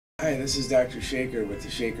Hi, this is Dr. Shaker with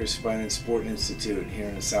the Shaker Spine and Sport Institute here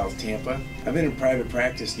in South Tampa. I've been in private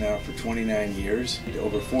practice now for 29 years,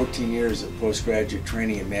 over 14 years of postgraduate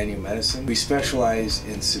training in manual medicine. We specialize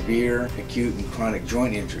in severe, acute, and chronic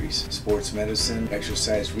joint injuries, sports medicine,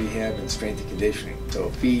 exercise rehab, and strength and conditioning.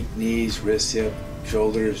 So feet, knees, wrists, hip,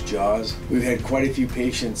 shoulders, jaws. We've had quite a few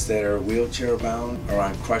patients that are wheelchair bound or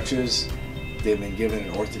on crutches. They've been given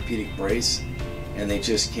an orthopedic brace and they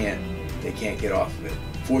just can't get off of it.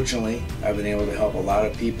 Fortunately, I've been able to help a lot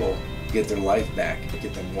of people get their life back,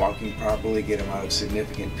 get them walking properly, get them out of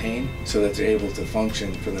significant pain so that they're able to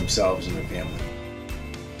function for themselves and their family.